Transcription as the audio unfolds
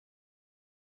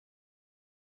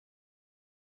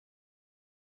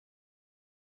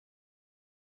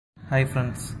Hi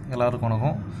friends, எல்லாருக்கும்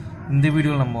வணக்கம். இந்த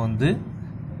வீடியோல நம்ம வந்து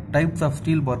டைப்ஸ் ஆஃப்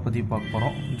ஸ்டீல் பார் பத்தி பார்க்க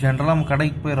போறோம். ஜெனரலா நம்ம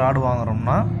கடைக்கு போய் ராட்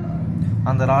வாங்குறோம்னா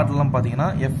அந்த ராட்லாம் பாத்தீங்கன்னா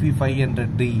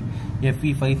Fe500D,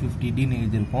 Fe550D ன்னு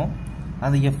எழுதி இருக்கும்.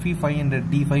 அந்த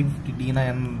Fe500D, 550D னா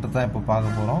என்னன்றத இப்ப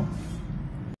பார்க்க போறோம்.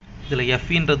 இதுல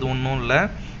Feன்றது ஒண்ணும் இல்ல.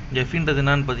 Feன்றது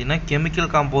என்னன்னு பாத்தீங்கன்னா chemical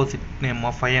composite name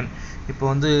of iron. இப்போ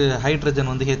வந்து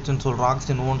ஹைட்ரஜன் வந்து H ன்னு சொல்றோம்,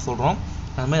 ஆக்சிஜன் O ன்னு சொல்றோம்.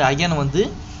 அந்த மாதிரி அயன் வந்து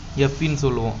Fe ன்னு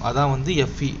சொல்லுவோம். அதான் வந்து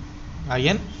Fe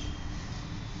அயன்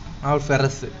ஆர்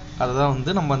ஃபெரஸ். அதுதான்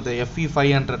வந்து நம்ம அந்த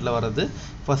Fe500ல வர்றது.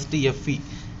 ஃபர்ஸ்ட் Fe,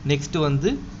 நெக்ஸ்ட் வந்து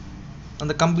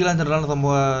அந்த கம்பிலாம் ஜெனரலாக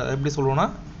நம்ம எப்படி சொல்லுவோம்னா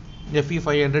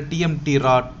Fe500 TMT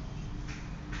ராட்.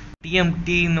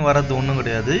 TMTன்னு வர்றது ஒன்றும்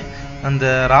கிடையாது. அந்த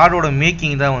ராடோட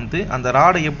மேக்கிங் தான் வந்து அந்த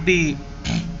ராடை எப்படி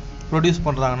ப்ரொடியூஸ்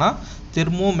பண்ணுறாங்கன்னா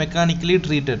தெர்மோ மெக்கானிக்கலி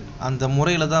ட்ரீட்டட் அந்த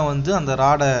முறையில் தான் வந்து அந்த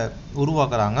ராடை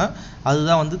உருவாக்குறாங்க.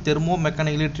 அதுதான் வந்து தெர்மோ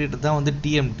மெக்கானிக்கலி ட்ரீட்டட் தான் வந்து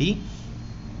TMT.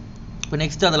 இப்போ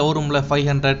நெக்ஸ்ட் அதில் வரும்ல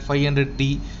 500, 500D,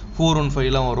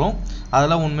 415லாம் வரும்.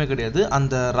 அதெல்லாம் உண்மை கிடையாது.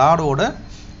 அந்த ராடோட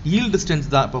ஈல்டு ஸ்ட்ரென்த்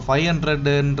தான். இப்போ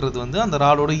 500ன்றது வந்து அந்த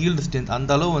ராடோட ஈல்டு ஸ்ட்ரென்த்.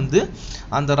 அந்த அளவு வந்து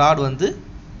அந்த ராட் வந்து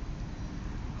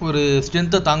ஒரு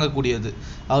ஸ்ட்ரென்த்தை தாங்கக்கூடியது.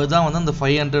 அதுதான் வந்து அந்த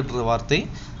 500ன்ற வார்த்தை.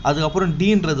 அதுக்கப்புறம்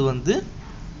Dன்றது வந்து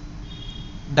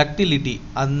டக்டிலிட்டி.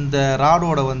 அந்த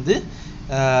ராடோட வந்து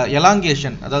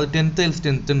எலாங்கேஷன், அதாவது டென்சைல்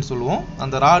ஸ்ட்ரென்த்துன்னு சொல்லுவோம்.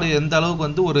 அந்த ராடு எந்த அளவுக்கு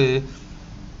வந்து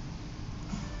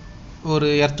ஒரு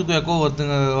எர்த்துக்குவேக்கோ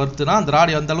வருதுன்னா அந்த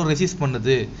ராடு எந்த அளவு ரெசிஸ்ட்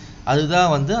பண்ணுது,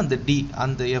 அதுதான் வந்து அந்த D.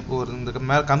 அந்த ஒரு இந்த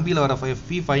மேலே கம்பியில் வர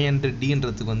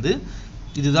Fe500Dன்றதுக்கு வந்து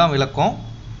இதுதான் விளக்கம்.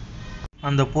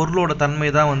 அந்த பொருளோட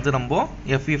தன்மை தான் வந்து நம்ம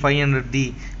Fe500D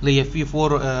இல்லை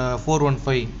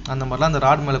Fe415 அந்த மாதிரிலாம் அந்த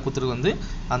ராடு மேலே குத்துருக்கு வந்து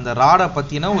அந்த ராடை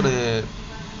பற்றினா ஒரு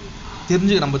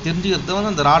நம்ம தெரிஞ்சுக்கிறது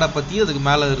வந்து அந்த ராடை பற்றி அதுக்கு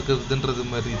மேலே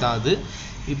இருக்கிறதுன்றது மாதிரி தான் அது.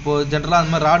 இப்போது ஜென்ரலாக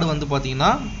அந்த மாதிரி ராடு வந்து பார்த்தீங்கன்னா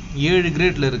 7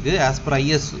 கிரேடில் இருக்குது. ஆஸ் பர்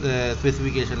IS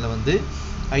ஸ்பெசிஃபிகேஷனில் வந்து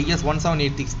IS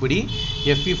 1786 படி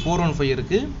Fe415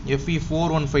 இருக்குது,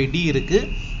 Fe415D இருக்குது,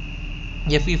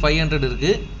 Fe500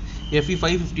 இருக்குது,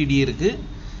 Fe550D இருக்குது,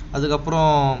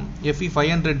 அதுக்கப்புறம்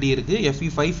Fe500D இருக்குது,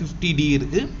 Fe550D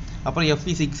இருக்குது, அப்புறம்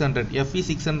Fe600.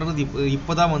 Fe600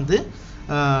 இப்போ தான் வந்து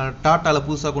டாட்டாவில்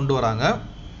புதுசாக கொண்டு வராங்க.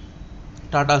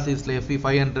 டாடா சீரிஸில்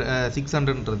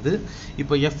Fe600ன்றது.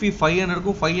 இப்போ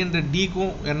Fe500க்கும்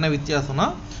 500Dக்கும் என்ன வித்தியாசம்னா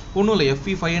ஒன்றும் இல்லை.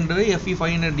 Fe500,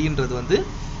 Fe500Dன்றது வந்து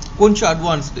கொஞ்சம்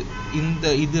அட்வான்ஸ்டு.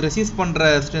 இது ரெசிஸ்ட் பண்ணுற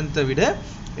ஸ்ட்ரென்த்தை விட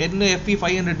என்ன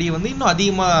Fe500D வந்து இன்னும்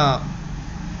அதிகமாக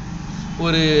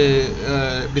ஒரு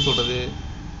எப்படி சொல்கிறது,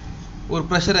 ஒரு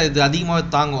ப்ரெஷரை இது அதிகமாகவே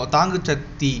தாங்கு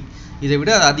சக்தி இதை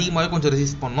விட அது அதிகமாகவே கொஞ்சம்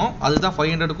ரெசிஸ்ட் பண்ணோம். அதுதான்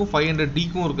 500க்கும்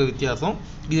 500Dக்கும் இருக்க வித்தியாசம்.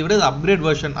 இதை விட அது அப்கிரேட்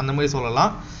வெர்ஷன் அந்த மாதிரி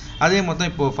சொல்லலாம். அதே மாதிரி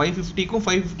தான் இப்போ 550க்கும்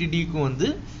 550Dக்கும் வந்து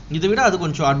இதை விட அது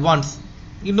கொஞ்சம் அட்வான்ஸ்,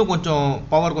 இன்னும் கொஞ்சம்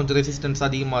பவர், கொஞ்சம் ரெசிஸ்டன்ஸ்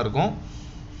அதிகமாக இருக்கும்.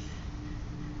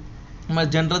 நம்ம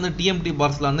ஜென்ரல் வந்து TMT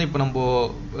பார்ஸ்லாம் வந்து இப்போ நம்ம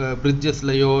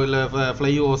பிரிட்ஜஸ்லையோ இல்லை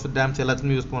ஃப்ளைஓவர்ஸ், டேம்ஸ்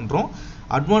எல்லாத்துக்குமே யூஸ் பண்ணுறோம்.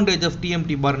 அட்வான்டேஜ் ஆஃப்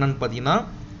TMT பார் என்னன்னு பார்த்தீங்கன்னா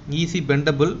ஈஸி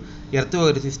பெண்டபிள்,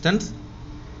 எர்த்வேக் ரெசிஸ்டன்ஸ்,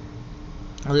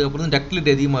 அதுக்கப்புறம்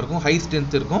டக்டிலிட்டி அதிகமாக இருக்கும், ஹை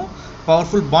ஸ்ட்ரென்த் இருக்கும்,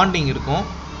 பவர்ஃபுல் பாண்டிங் இருக்கும்.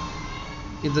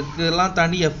 இதுக்கெல்லாம்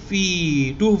தாண்டி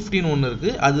Fe250ன்னு ஒன்று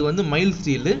இருக்குது. அது வந்து மைல்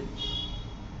ஸ்டீலு.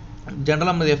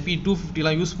 ஜென்ரலாக நம்ம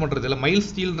Fe250லாம் யூஸ் பண்ணுறது இல்லை. மைல்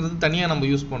ஸ்டீல்ன்றது தனியாக நம்ம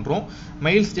யூஸ் பண்ணுறோம்.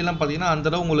 மைல் ஸ்டீல்லாம் பார்த்தீங்கன்னா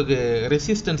அந்தளவு உங்களுக்கு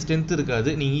ரெசிஸ்டன்ஸ் ஸ்ட்ரென்த் இருக்காது.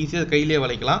 நீங்கள் ஈஸியாக கையிலே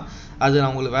வளைக்கலாம். அது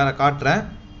நான் உங்களுக்கு வேறு காட்டுறேன்.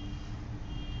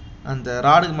 அந்த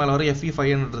ராடுக்கு மேலே வர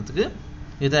Fe500ன்றதுக்கு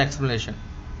இதுதான் எக்ஸ்ப்ளனேஷன்.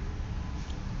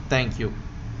 தேங்க்யூ.